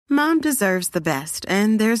Mom deserves the best,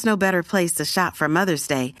 and there's no better place to shop for Mother's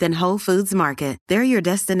Day than Whole Foods Market. They're your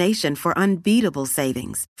destination for unbeatable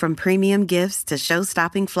savings, from premium gifts to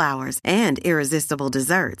show-stopping flowers and irresistible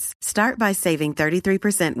desserts. Start by saving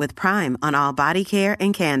 33% with Prime on all body care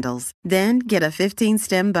and candles. Then get a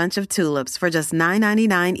 15-stem bunch of tulips for just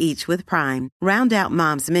 $9.99 each with Prime. Round out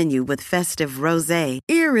Mom's menu with festive rosé,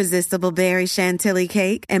 irresistible berry chantilly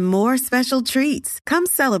cake, and more special treats. Come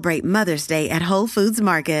celebrate Mother's Day at Whole Foods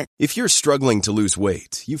Market. If you're struggling to lose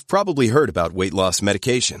weight, you've probably heard about weight loss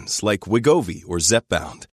medications like Wegovy or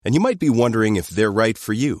Zepbound, and you might be wondering if they're right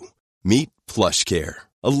for you. Meet PlushCare,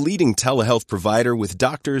 a leading telehealth provider with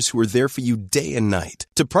doctors who are there for you day and night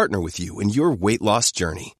to partner with you in your weight loss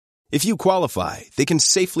journey. If you qualify, they can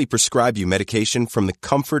safely prescribe you medication from the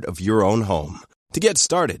comfort of your own home. To get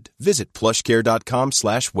started, visit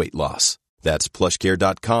plushcare.com/weightloss. That's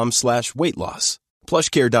plushcare.com/weightloss.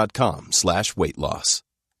 plushcare.com/weightloss.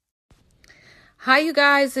 Hi, you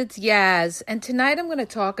guys, it's Yaz, and tonight I'm going to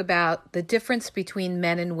talk about the difference between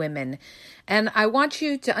men and women. And I want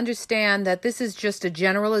you to understand that this is just a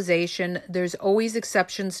generalization. There's always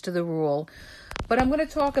exceptions to the rule. But I'm going to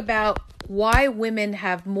talk about why women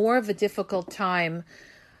have more of a difficult time,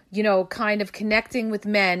 kind of connecting with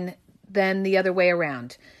men than the other way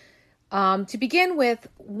around. To begin with,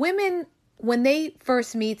 women, when they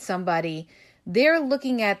first meet somebody, they're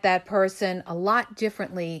looking at that person a lot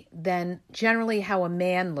differently than generally how a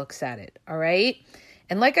man looks at it, all right?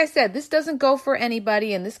 And like I said, this doesn't go for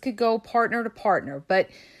anybody, and this could go partner to partner. But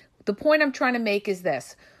the point I'm trying to make is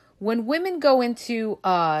this. When women go into,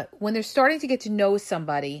 when they're starting to get to know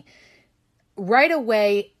somebody, right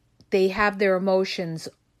away, they have their emotions,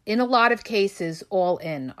 in a lot of cases, all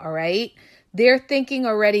in, all right? They're thinking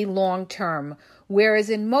already long term. Whereas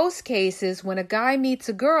in most cases, when a guy meets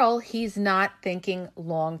a girl, he's not thinking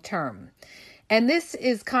long term. And this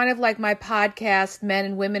is kind of like my podcast, Men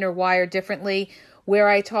and Women Are Wired Differently, where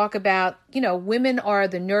I talk about, women are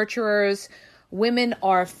the nurturers. Women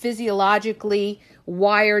are physiologically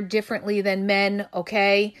wired differently than men,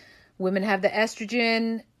 okay? Women have the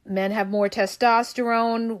estrogen. Men have more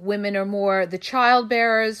testosterone. Women are more the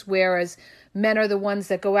childbearers, whereas men are the ones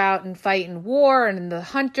that go out and fight in war and the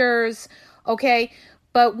hunters. Okay,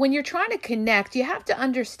 but when you're trying to connect, you have to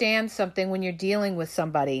understand something when you're dealing with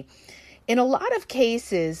somebody. In a lot of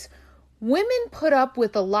cases, women put up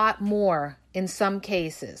with a lot more in some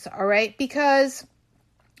cases, all right? Because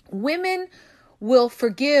women will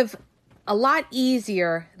forgive a lot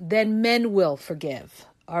easier than men will forgive,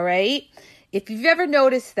 all right? If you've ever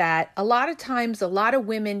noticed that, a lot of times, a lot of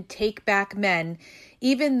women take back men,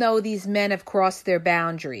 even though these men have crossed their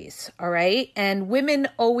boundaries, all right? And women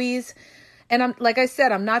always... And like I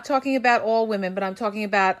said, I'm not talking about all women, but I'm talking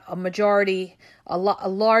about a majority, a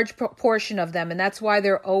large proportion of them. And that's why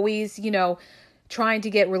they're always, trying to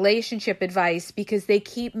get relationship advice, because they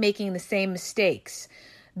keep making the same mistakes.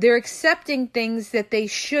 They're accepting things that they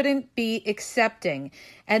shouldn't be accepting.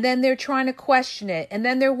 And then they're trying to question it. And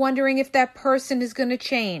then they're wondering if that person is going to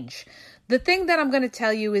change. The thing that I'm going to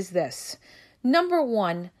tell you is this. Number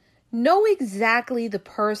one, know exactly the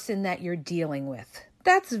person that you're dealing with.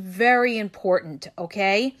 That's very important,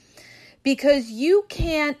 okay? Because you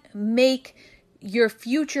can't make your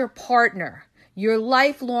future partner, your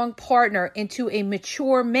lifelong partner, into a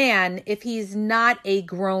mature man if he's not a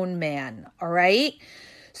grown man, all right?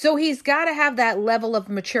 So he's got to have that level of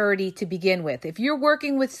maturity to begin with. If you're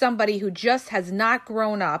working with somebody who just has not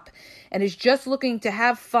grown up and is just looking to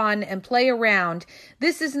have fun and play around,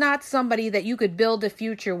 this is not somebody that you could build a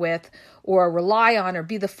future with or rely on or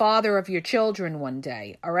be the father of your children one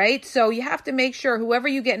day, all right? So you have to make sure whoever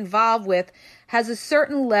you get involved with has a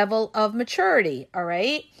certain level of maturity, all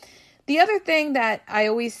right? The other thing that I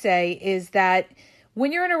always say is that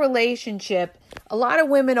when you're in a relationship, a lot of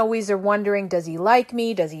women always are wondering, does he like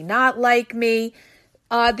me? Does he not like me?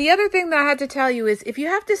 The other thing that I had to tell you is if you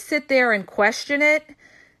have to sit there and question it,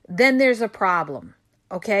 then there's a problem,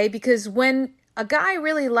 okay? Because when a guy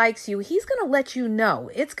really likes you, he's going to let you know.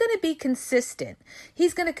 It's going to be consistent.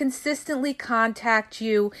 He's going to consistently contact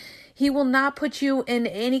you. He will not put you in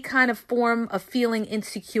any kind of form of feeling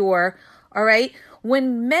insecure, all right?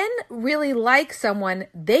 When men really like someone,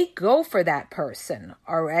 they go for that person,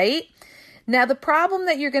 all right? Now, the problem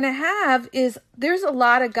that you're going to have is there's a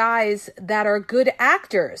lot of guys that are good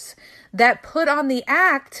actors that put on the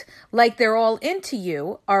act like they're all into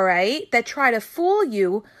you, all right? That try to fool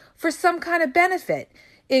you for some kind of benefit.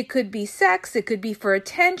 It could be sex. It could be for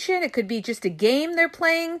attention. It could be just a game they're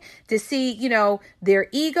playing to see, their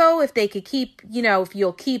ego, if they could keep, if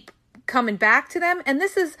you'll keep coming back to them. And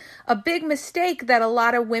this is a big mistake that a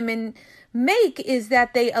lot of women make is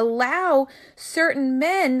that they allow certain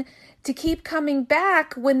men to keep coming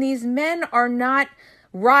back when these men are not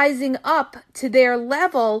rising up to their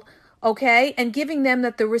level, okay, and giving them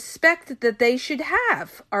the respect that they should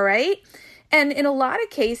have, all right? And in a lot of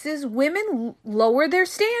cases, women lower their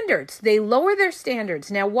standards. They lower their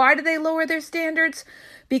standards. Now, why do they lower their standards?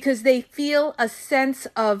 Because they feel a sense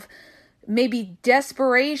of maybe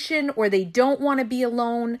desperation, or they don't want to be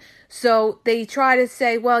alone. So they try to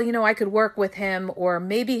say, well, I could work with him, or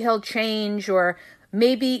maybe he'll change, or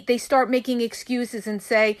maybe they start making excuses and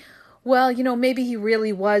say, well, maybe he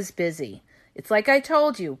really was busy. It's like I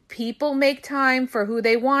told you, people make time for who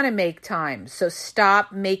they want to make time. So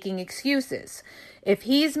stop making excuses. If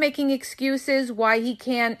he's making excuses why he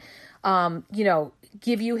can't,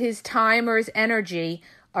 give you his time or his energy,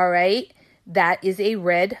 all right, that is a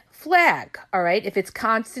red flag, all right, if it's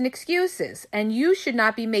constant excuses. And you should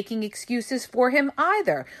not be making excuses for him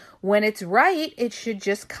either. When it's right, it should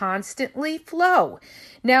just constantly flow.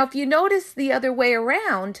 Now, if you notice the other way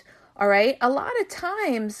around, all right, a lot of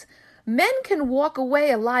times men can walk away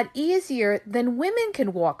a lot easier than women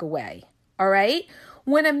can walk away, all right?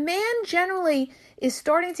 When a man generally is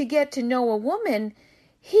starting to get to know a woman,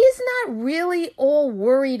 he's not really all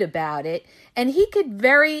worried about it, and he could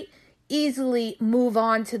very easily move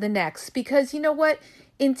on to the next, because you know what?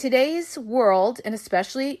 In today's world, and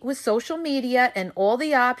especially with social media and all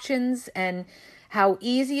the options and how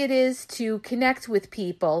easy it is to connect with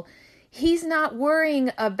people, he's not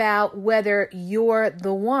worrying about whether you're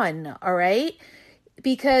the one, all right?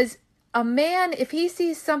 Because a man, if he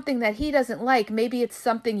sees something that he doesn't like, maybe it's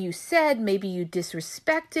something you said, maybe you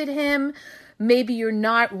disrespected him, maybe you're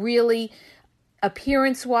not really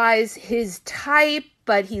appearance-wise his type,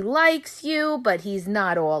 but he likes you, but he's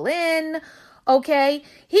not all in, okay?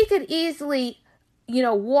 He could easily,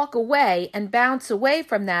 walk away and bounce away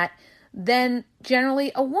from that than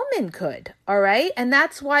generally a woman could, all right? And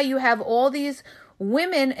that's why you have all these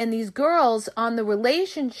women and these girls on the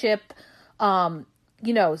relationship,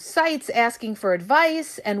 sites asking for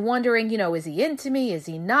advice and wondering, is he into me? Is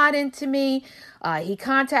he not into me? He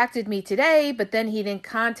contacted me today, but then he didn't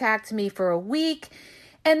contact me for a week.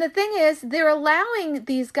 And the thing is, they're allowing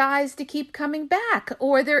these guys to keep coming back,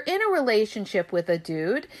 or they're in a relationship with a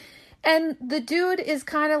dude, and the dude is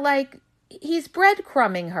kind of like, he's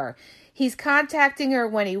breadcrumbing her. He's contacting her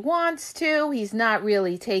when he wants to. He's not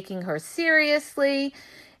really taking her seriously.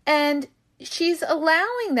 And she's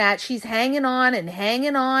allowing that. She's hanging on and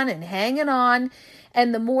hanging on and hanging on.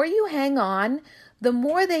 And the more you hang on, the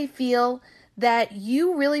more they feel that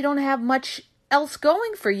you really don't have much else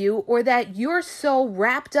going for you, or that you're so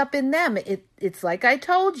wrapped up in them. It's like I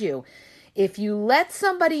told you. If you let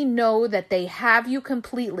somebody know that they have you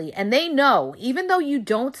completely, and they know, even though you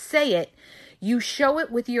don't say it, you show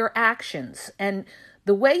it with your actions. And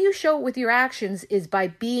the way you show it with your actions is by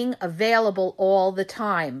being available all the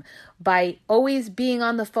time, by always being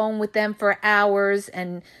on the phone with them for hours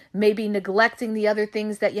and maybe neglecting the other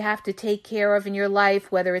things that you have to take care of in your life,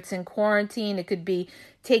 whether it's in quarantine, it could be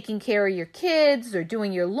taking care of your kids or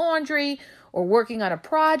doing your laundry or working on a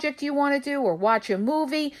project you want to do or watch a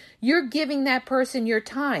movie. You're giving that person your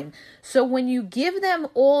time. So when you give them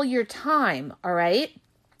all your time, all right,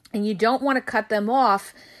 and you don't want to cut them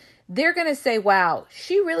off, they're going to say, wow,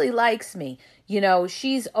 she really likes me.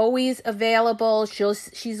 She's always available.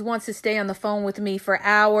 She wants to stay on the phone with me for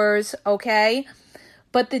hours, okay?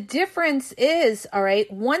 But the difference is, all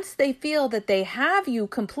right, once they feel that they have you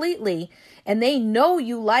completely and they know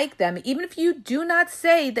you like them, even if you do not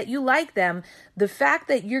say that you like them, the fact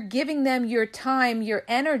that you're giving them your time, your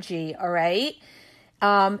energy, all right,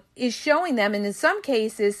 is showing them. And in some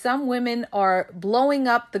cases, some women are blowing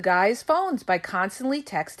up the guys' phones by constantly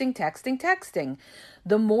texting.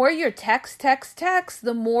 The more you text,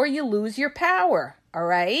 the more you lose your power, all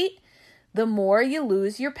right? The more you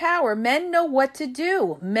lose your power. Men know what to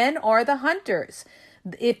do. Men are the hunters.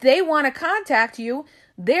 If they want to contact you,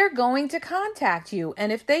 they're going to contact you.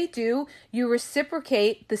 And if they do, you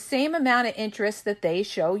reciprocate the same amount of interest that they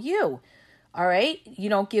show you. All right? You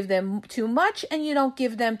don't give them too much and you don't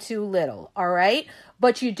give them too little. All right?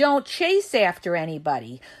 But you don't chase after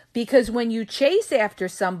anybody, because when you chase after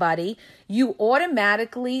somebody, you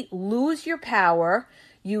automatically lose your power.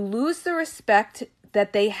 You lose the respect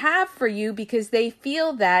that they have for you, because they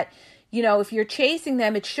feel that, if you're chasing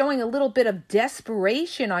them, it's showing a little bit of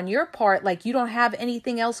desperation on your part, like you don't have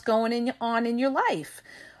anything else going on in your life.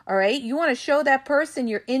 All right? You want to show that person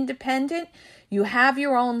you're independent. You have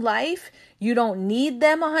your own life. You don't need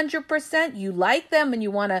them 100%. You like them and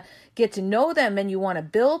you want to get to know them and you want to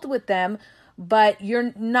build with them, but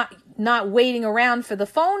you're not not waiting around for the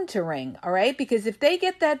phone to ring, all right? Because if they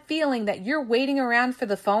get that feeling that you're waiting around for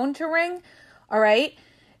the phone to ring, all right,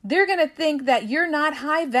 they're going to think that you're not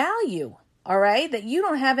high value, all right? That you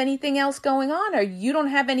don't have anything else going on, or you don't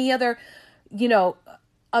have any other,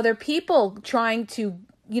 other people trying to,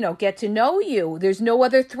 get to know you. There's no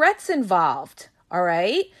other threats involved, all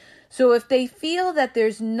right? So if they feel that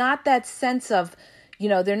there's not that sense of,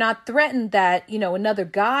 they're not threatened that, another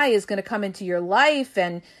guy is going to come into your life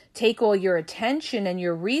and take all your attention and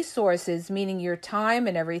your resources, meaning your time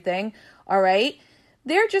and everything, all right?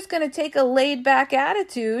 They're just going to take a laid back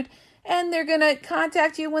attitude, and they're going to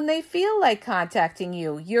contact you when they feel like contacting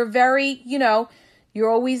you. You're very, you're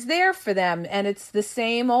always there for them. And it's the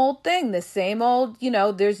same old thing, the same old,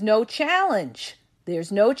 there's no challenge.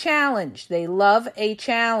 There's no challenge. They love a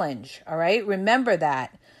challenge. All right. Remember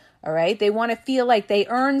that. All right. They want to feel like they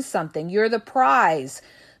earned something. You're the prize.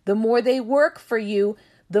 The more they work for you,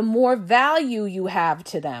 the more value you have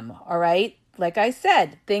to them. All right. Like I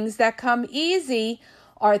said, things that come easy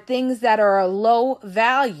are things that are a low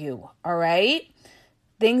value. All right.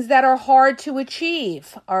 Things that are hard to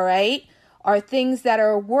achieve. All right. Are things that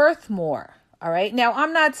are worth more. All right. Now,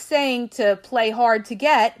 I'm not saying to play hard to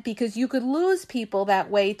get, because you could lose people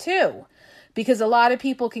that way too. Because a lot of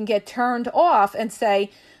people can get turned off and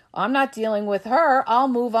say, I'm not dealing with her. I'll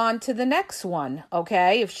move on to the next one.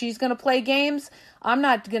 Okay. If she's going to play games, I'm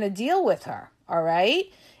not going to deal with her. All right.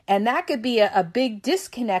 And that could be a big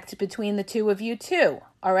disconnect between the two of you too.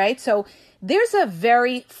 All right. So there's a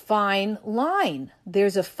very fine line.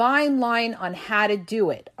 There's a fine line on how to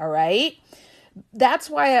do it. All right. That's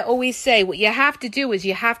why I always say what you have to do is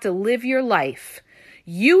you have to live your life.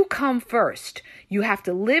 You come first. You have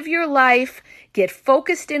to live your life, get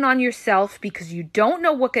focused in on yourself, because you don't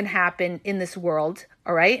know what can happen in this world,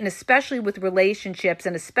 all right? And especially with relationships,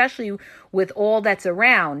 and especially with all that's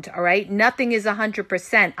around, all right? Nothing is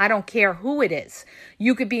 100%. I don't care who it is.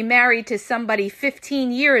 You could be married to somebody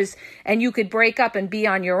 15 years and you could break up and be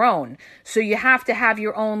on your own. So you have to have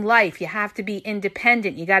your own life. You have to be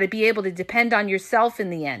independent. You got to be able to depend on yourself in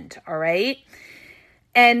the end, all right?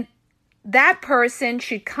 And that person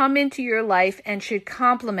should come into your life and should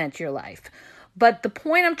complement your life. But the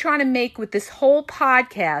point I'm trying to make with this whole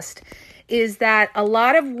podcast is that a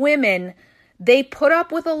lot of women, they put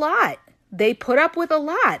up with a lot. They put up with a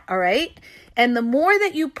lot, all right? And the more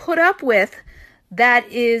that you put up with that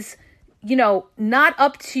is, not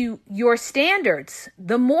up to your standards,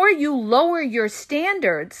 the more you lower your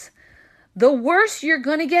standards, the worse you're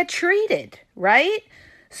going to get treated, right?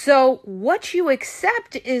 So what you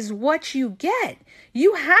accept is what you get.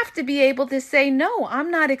 You have to be able to say, no, I'm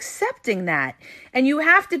not accepting that. And you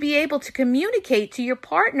have to be able to communicate to your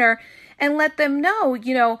partner and let them know,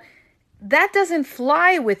 that doesn't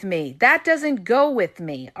fly with me. That doesn't go with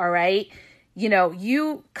me. All right.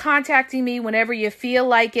 You contacting me whenever you feel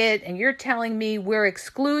like it, and you're telling me we're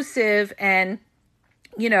exclusive, and,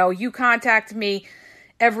 you contact me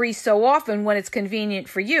every so often when it's convenient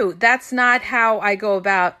for you. That's not how I go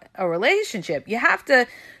about a relationship. You have to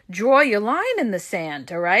draw your line in the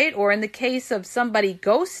sand, all right? Or in the case of somebody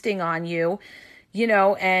ghosting on you,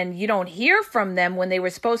 and you don't hear from them when they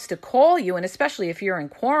were supposed to call you, and especially if you're in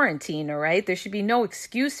quarantine, all right? There should be no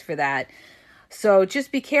excuse for that. So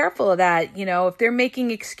just be careful of that. If they're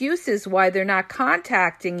making excuses why they're not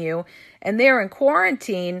contacting you and they're in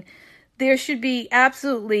quarantine, there should be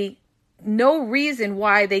absolutely no reason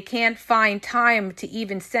why they can't find time to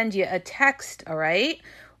even send you a text, all right?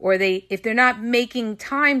 Or if they're not making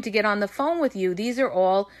time to get on the phone with you, these are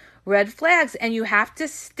all red flags, and you have to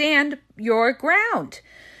stand your ground,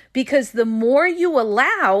 because the more you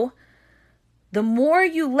allow, the more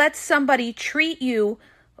you let somebody treat you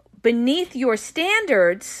beneath your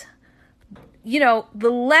standards,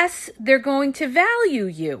 the less they're going to value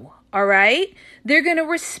you. All right? They're going to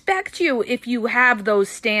respect you if you have those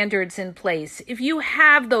standards in place, if you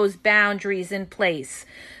have those boundaries in place.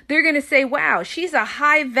 They're going to say, wow, she's a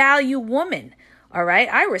high value woman. All right?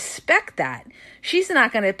 I respect that. She's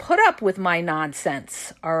not going to put up with my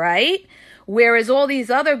nonsense. All right? Whereas all these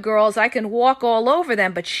other girls, I can walk all over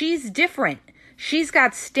them, but she's different. She's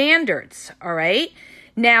got standards. All right?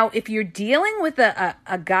 Now, if you're dealing with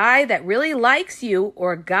a guy that really likes you,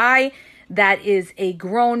 or a guy that is a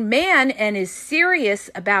grown man and is serious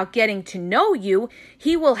about getting to know you,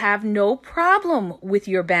 he will have no problem with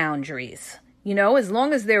your boundaries, as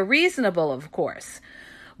long as they're reasonable, of course.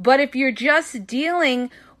 But if you're just dealing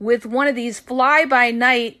with one of these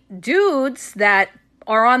fly-by-night dudes that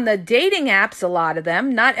are on the dating apps, a lot of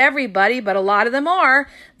them, not everybody, but a lot of them are,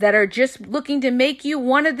 that are just looking to make you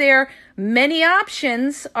one of their many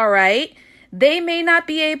options, all right, They may not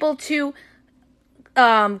be able to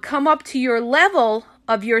come up to your level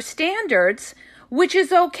of your standards, which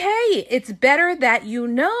is okay. It's better that you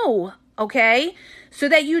know, okay? So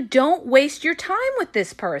that you don't waste your time with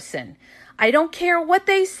this person. I don't care what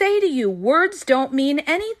they say to you. Words don't mean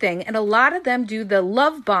anything. And a lot of them do the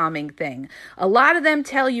love bombing thing. A lot of them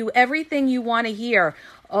tell you everything you want to hear.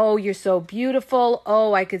 Oh, you're so beautiful.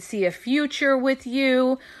 Oh, I could see a future with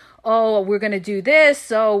you. Oh, we're going to do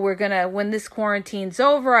this. Oh, when this quarantine's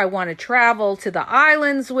over, I want to travel to the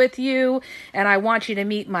islands with you. And I want you to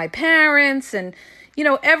meet my parents. And,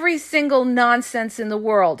 every single nonsense in the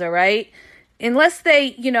world, all right? Unless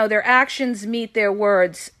they, their actions meet their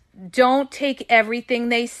words, don't take everything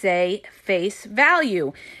they say face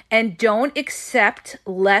value, and don't accept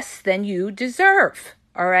less than you deserve,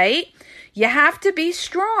 all right? You have to be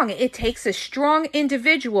strong. It takes a strong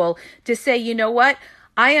individual to say, you know what?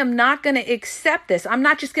 I am not going to accept this. I'm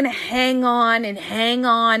not just going to hang on and hang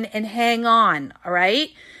on and hang on, all right?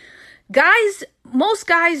 Most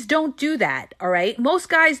guys don't do that, all right? Most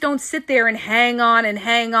guys don't sit there and hang on and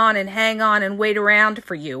hang on and hang on and wait around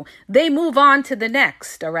for you. They move on to the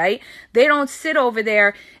next, all right? They don't sit over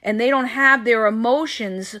there and they don't have their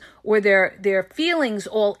emotions or their feelings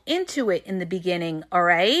all into it in the beginning, all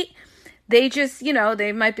right? They just,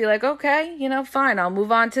 they might be like, okay, fine, I'll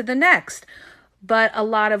move on to the next. But a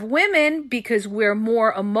lot of women, because we're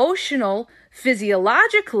more emotional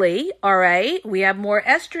physiologically, all right, we have more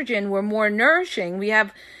estrogen, we're more nourishing, we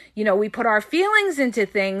have, we put our feelings into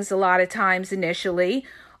things a lot of times initially,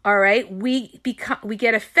 all right, we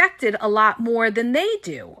get affected a lot more than they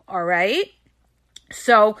do, all right?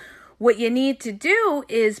 So what you need to do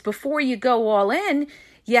is, before you go all in,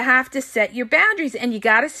 you have to set your boundaries, and you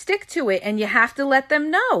got to stick to it, and you have to let them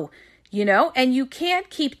know. And you can't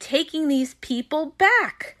keep taking these people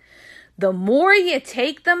back. The more you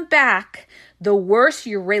take them back, the worse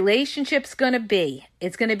your relationship's going to be.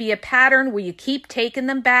 It's going to be a pattern where you keep taking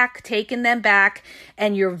them back,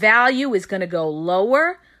 and your value is going to go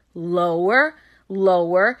lower, lower,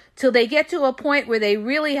 lower, till they get to a point where they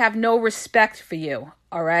really have no respect for you,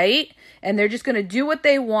 all right? And they're just going to do what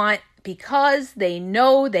they want because they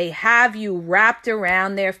know they have you wrapped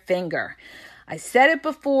around their finger. I said it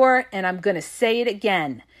before, and I'm going to say it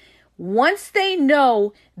again. Once they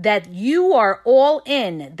know that you are all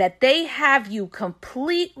in, that they have you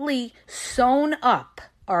completely sewn up,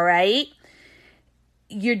 all right,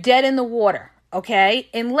 you're dead in the water, okay?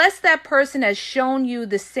 Unless that person has shown you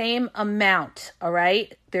the same amount, all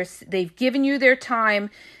right? They've given you their time,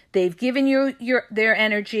 they've given you their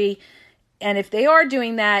energy, and if they are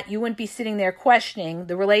doing that, you wouldn't be sitting there questioning.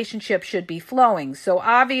 The relationship should be flowing. So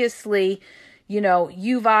obviously,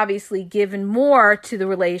 you've obviously given more to the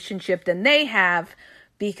relationship than they have,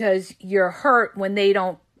 because you're hurt when they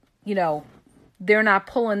don't, they're not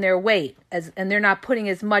pulling their weight and they're not putting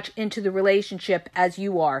as much into the relationship as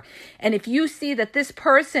you are. And if you see that this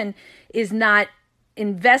person is not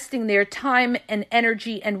investing their time and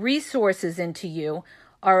energy and resources into you,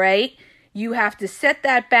 all right, you have to set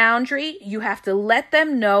that boundary. You have to let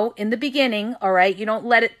them know in the beginning, all right? You don't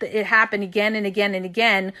let it happen again and again and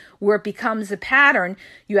again where it becomes a pattern.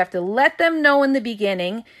 You have to let them know in the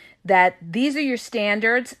beginning that these are your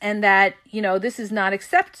standards and that, this is not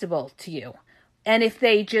acceptable to you. And if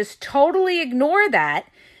they just totally ignore that,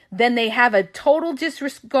 then they have a total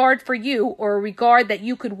disregard for you, or a regard that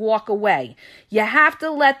you could walk away. You have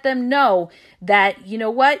to let them know that, you know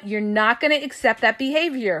what, you're not going to accept that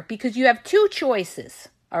behavior, because you have two choices,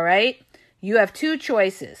 all right? You have two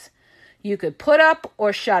choices. You could put up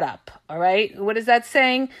or shut up, all right? What is that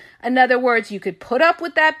saying? In other words, you could put up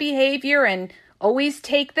with that behavior and always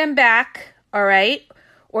take them back, all right?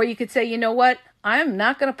 Or you could say, you know what, I'm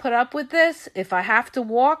not going to put up with this. If I have to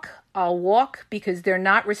walk, I'll walk, because they're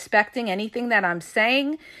not respecting anything that I'm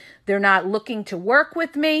saying. They're not looking to work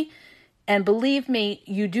with me. And believe me,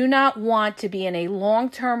 you do not want to be in a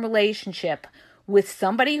long-term relationship with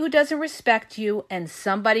somebody who doesn't respect you and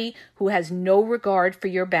somebody who has no regard for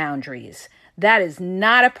your boundaries. That is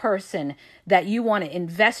not a person that you want to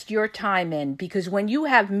invest your time in, because when you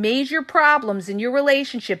have major problems in your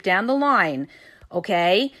relationship down the line,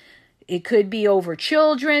 okay, it could be over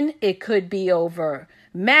children, it could be over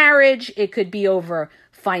marriage, it could be over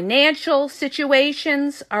financial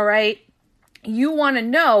situations, all right? You want to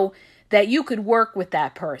know that you could work with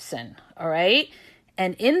that person, all right?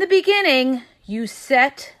 And in the beginning, you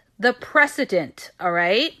set the precedent, all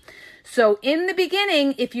right? So in the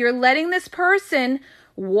beginning, if you're letting this person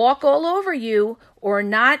walk all over you, or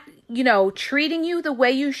not, treating you the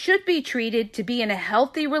way you should be treated to be in a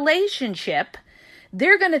healthy relationship,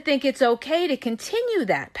 they're going to think it's okay to continue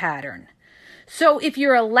that pattern. So if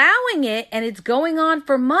you're allowing it and it's going on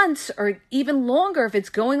for months or even longer, if it's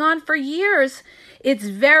going on for years, it's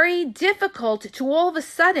very difficult to all of a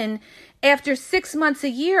sudden, after 6 months, a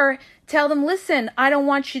year, tell them, listen, I don't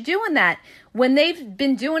want you doing that. When they've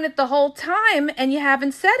been doing it the whole time and you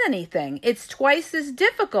haven't said anything, it's twice as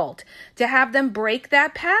difficult to have them break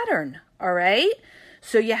that pattern. All right.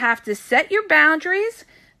 So you have to set your boundaries.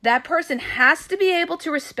 That person has to be able to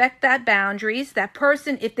respect that boundaries. That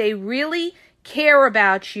person, if they really care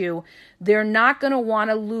about you, they're not going to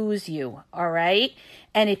want to lose you. All right.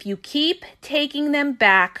 And if you keep taking them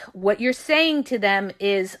back, what you're saying to them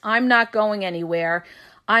is, I'm not going anywhere.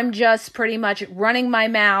 I'm just pretty much running my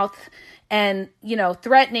mouth and,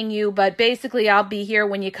 threatening you, but basically I'll be here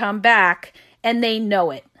when you come back. And they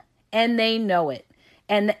know it. And they know it.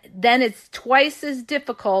 And then it's twice as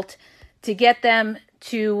difficult to get them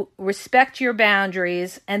to respect your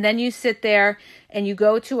boundaries. And then you sit there and you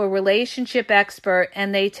go to a relationship expert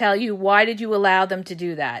and they tell you, why did you allow them to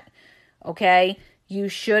do that? Okay? You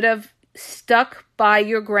should have stuck by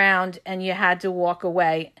your ground and you had to walk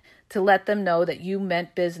away to let them know that you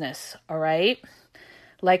meant business. All right?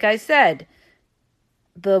 Like I said,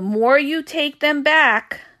 the more you take them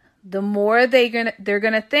back, the more they're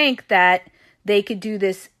gonna think that they could do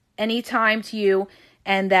this anytime to you,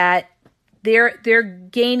 and that they're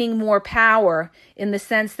gaining more power in the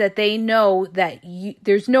sense that they know that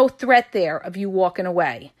there's no threat there of you walking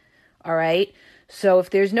away. All right. So if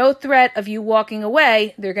there's no threat of you walking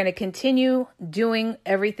away, they're going to continue doing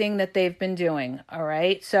everything that they've been doing. All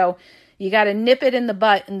right. So you got to nip it in the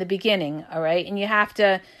butt in the beginning. All right. And you got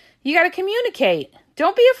to communicate.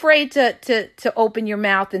 Don't be afraid to open your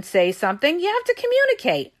mouth and say something. You have to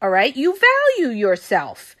communicate. All right. You value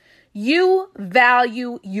yourself. You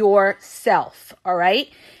value yourself. All right.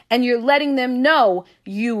 And you're letting them know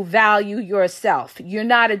you value yourself. You're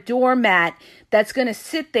not a doormat that's going to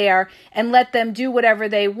sit there and let them do whatever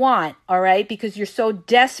they want, all right? Because you're so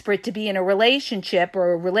desperate to be in a relationship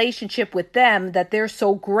or a relationship with them that they're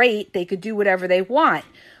so great they could do whatever they want,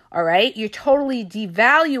 all right? You're totally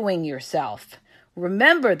devaluing yourself.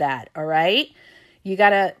 Remember that, all right? You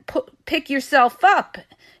got to pick yourself up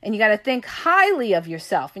and you got to think highly of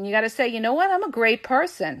yourself. And you got to say, you know what? I'm a great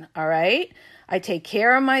person, all right? I take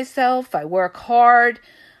care of myself. I work hard.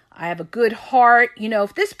 I have a good heart.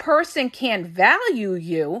 If this person can't value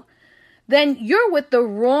you, then you're with the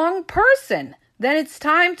wrong person. Then it's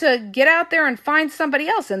time to get out there and find somebody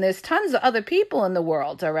else. And there's tons of other people in the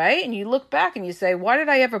world, all right? And you look back and you say, why did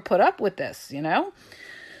I ever put up with this,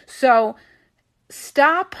 So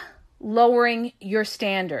stop lowering your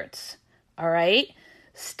standards, all right?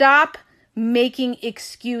 Stop making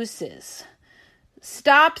excuses.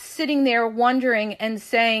 Stop sitting there wondering and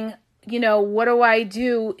saying, what do I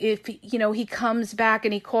do if, he comes back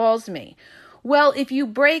and he calls me? Well, if you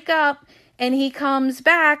break up and he comes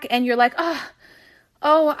back and you're like,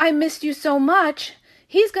 oh, I missed you so much,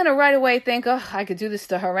 he's going to right away think, I could do this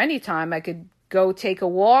to her anytime. I could go take a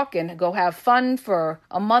walk and go have fun for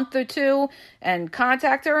a month or two and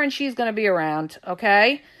contact her and she's going to be around,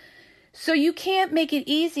 okay? So you can't make it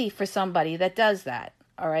easy for somebody that does that,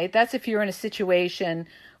 all right? That's if you're in a situation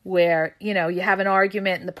where, you have an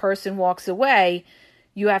argument and the person walks away,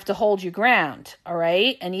 you have to hold your ground, all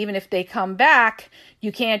right? And even if they come back,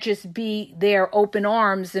 you can't just be there open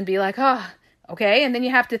arms and be like, okay? And then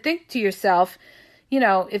you have to think to yourself,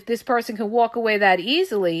 if this person can walk away that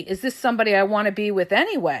easily, is this somebody I want to be with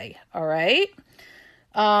anyway, all right?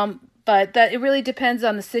 But that it really depends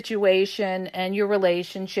on the situation and your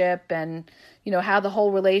relationship and, how the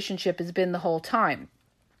whole relationship has been the whole time.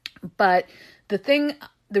 But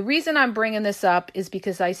the reason I'm bringing this up is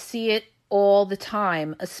because I see it all the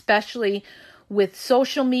time, especially with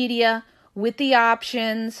social media, with the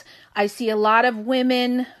options. I see a lot of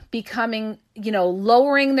women becoming,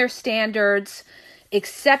 lowering their standards,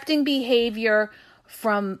 accepting behavior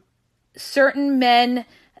from certain men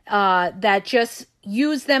that just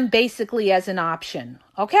use them basically as an option.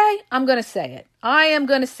 Okay? I'm going to say it. I am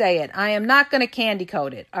going to say it. I am not going to candy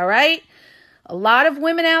coat it. All right? A lot of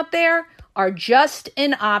women out there are just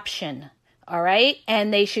an option, all right?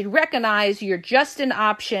 And they should recognize you're just an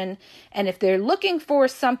option. And if they're looking for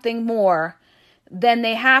something more, then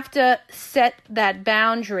they have to set that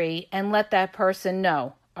boundary and let that person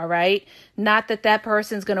know, all right? Not that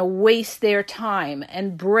person's going to waste their time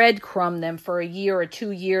and breadcrumb them for a year or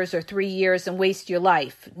 2 years or 3 years and waste your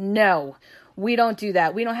life. No, we don't do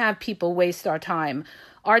that. We don't have people waste our time.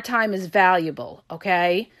 Our time is valuable,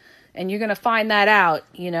 okay? And you're going to find that out,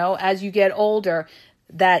 as you get older,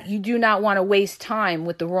 that you do not want to waste time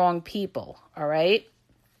with the wrong people, all right?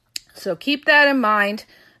 So keep that in mind.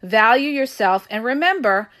 value yourself, and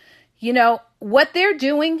remember, what they're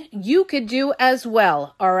doing, you could do as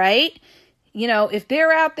well, all right? If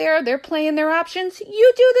they're out there, they're playing their options,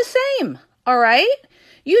 you do the same, all right?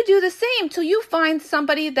 You do the same till you find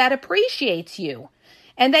somebody that appreciates you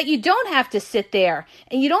and that you don't have to sit there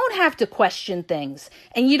and you don't have to question things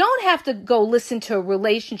and you don't have to go listen to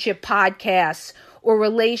relationship podcasts or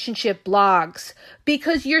relationship blogs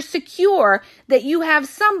because you're secure that you have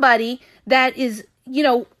somebody that is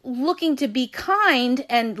looking to be kind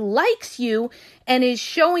and likes you and is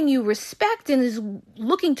showing you respect and is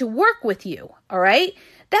looking to work with you, all right?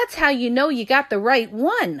 That's how you know you got the right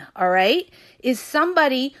one, all right? Is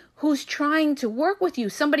somebody who's trying to work with you,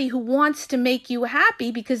 somebody who wants to make you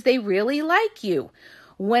happy because they really like you.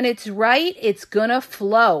 When it's right, it's gonna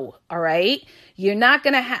flow, all right? You're not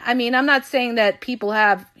gonna I'm not saying that people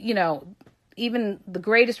have, even the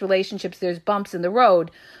greatest relationships, there's bumps in the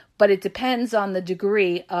road, but it depends on the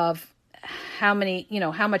degree of how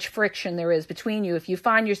much friction there is between you. If you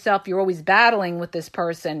find yourself, you're always battling with this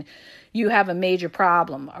person, you have a major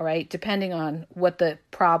problem, all right? Depending on what the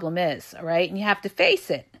problem is, all right? And you have to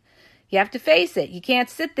face it. You have to face it. You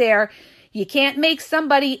can't sit there. You can't make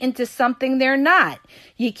somebody into something they're not.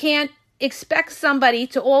 You can't expect somebody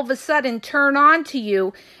to all of a sudden turn on to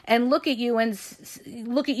you and look at you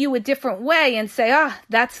a different way and say,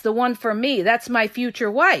 that's the one for me. That's my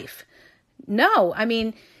future wife. No,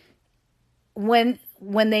 when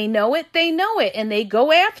they know it, and they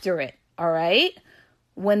go after it, all right?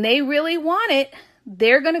 When they really want it,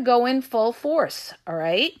 they're going to go in full force, all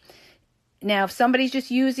right? Now, if somebody's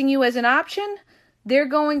just using you as an option, they're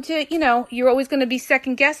going to, you're always going to be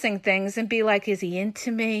second guessing things and be like, is he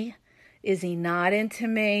into me? Is he not into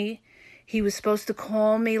me? He was supposed to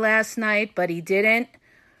call me last night, but he didn't.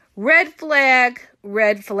 Red flag,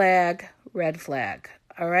 red flag, red flag.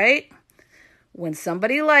 All right? When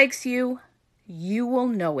somebody likes you, you will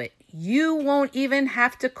know it. You won't even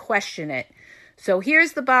have to question it. So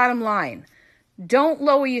here's the bottom line. Don't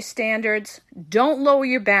lower your standards. Don't lower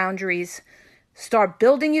your boundaries. Start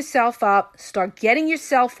building yourself up. Start getting your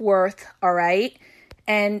self-worth, all right?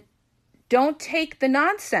 And don't take the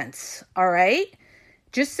nonsense, all right?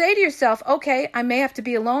 Just say to yourself, okay, I may have to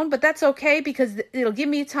be alone, but that's okay because it'll give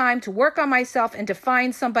me time to work on myself and to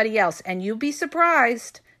find somebody else. And you'll be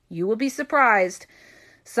surprised. You will be surprised.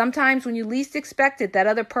 Sometimes when you least expect it, that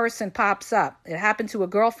other person pops up. It happened to a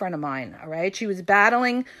girlfriend of mine, all right? She was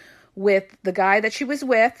battling with the guy that she was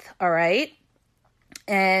with, all right?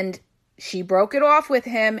 And she broke it off with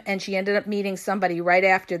him, and she ended up meeting somebody right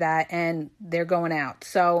after that, and they're going out.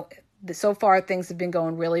 So far, things have been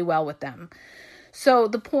going really well with them. So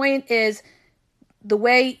the point is, the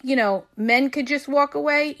way, men could just walk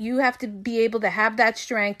away, you have to be able to have that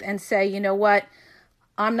strength and say, you know what,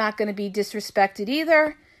 I'm not going to be disrespected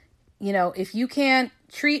either. If you can't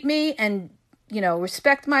treat me and,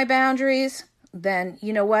 respect my boundaries, then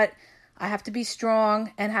you know what? I have to be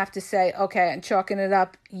strong and have to say, okay, I'm chalking it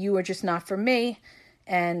up. You are just not for me.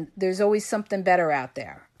 And there's always something better out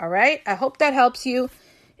there. All right. I hope that helps you.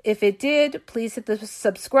 If it did, please hit the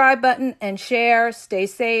subscribe button and share. Stay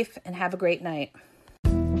safe and have a great night.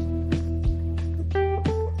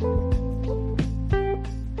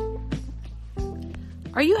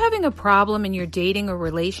 Are you having a problem in your dating or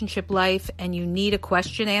relationship life and you need a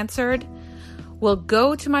question answered? Well,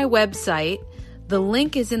 go to my website. The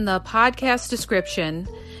link is in the podcast description,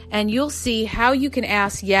 and you'll see how you can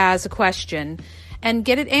ask Yaz a question and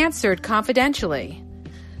get it answered confidentially.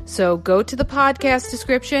 So go to the podcast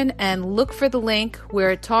description and look for the link where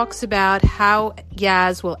it talks about how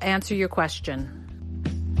Yaz will answer your question.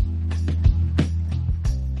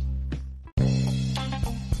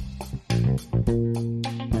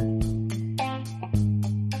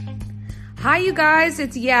 Hi, you guys,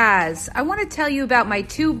 it's Yaz. I want to tell you about my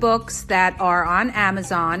 2 books that are on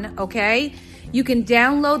Amazon, okay? You can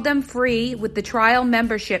download them free with the trial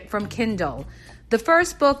membership from Kindle. The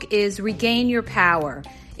first book is Regain Your Power.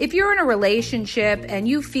 If you're in a relationship and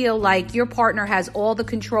you feel like your partner has all the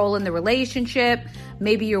control in the relationship,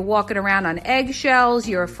 maybe you're walking around on eggshells,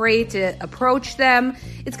 you're afraid to approach them,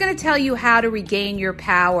 it's going to tell you how to regain your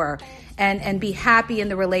power and be happy in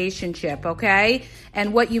the relationship, okay?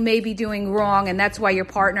 And what you may be doing wrong, and that's why your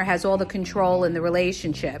partner has all the control in the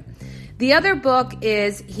relationship. The other book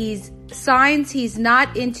is Signs He's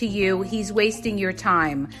Not Into You, He's Wasting Your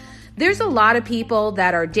Time. There's a lot of people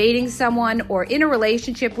that are dating someone or in a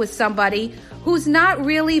relationship with somebody who's not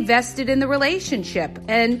really vested in the relationship.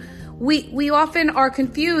 And we often are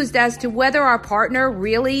confused as to whether our partner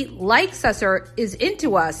really likes us or is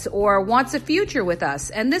into us or wants a future with us.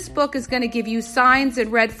 And this book is going to give you signs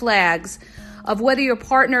and red flags of whether your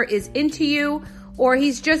partner is into you or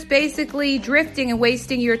he's just basically drifting and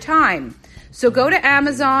wasting your time. So go to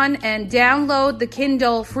Amazon and download the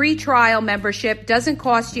Kindle free trial membership. Doesn't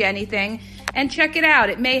cost you anything. And check it out.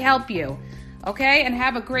 It may help you. Okay? And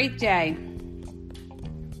have a great day.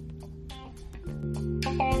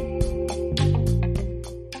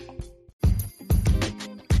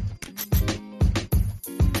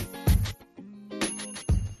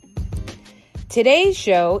 Today's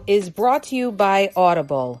show is brought to you by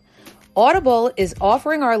Audible. Audible is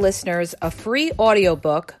offering our listeners a free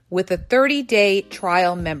audiobook with a 30-day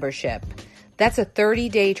trial membership. That's a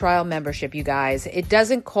 30-day trial membership, you guys. It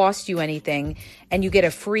doesn't cost you anything, and you get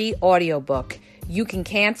a free audiobook. You can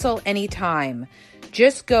cancel anytime.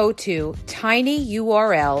 Just go to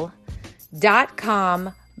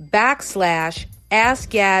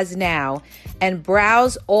tinyurl.com/AskYazNow and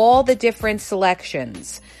browse all the different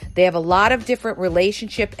selections. They have a lot of different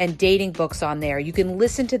relationship and dating books on there. You can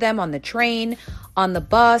listen to them on the train, on the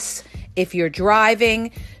bus, if you're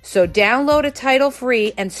driving. So download a title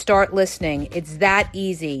free and start listening. It's that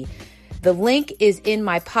easy. The link is in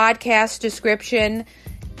my podcast description.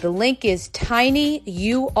 The link is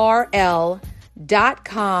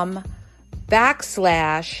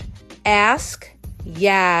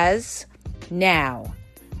tinyurl.com/AskYazNow.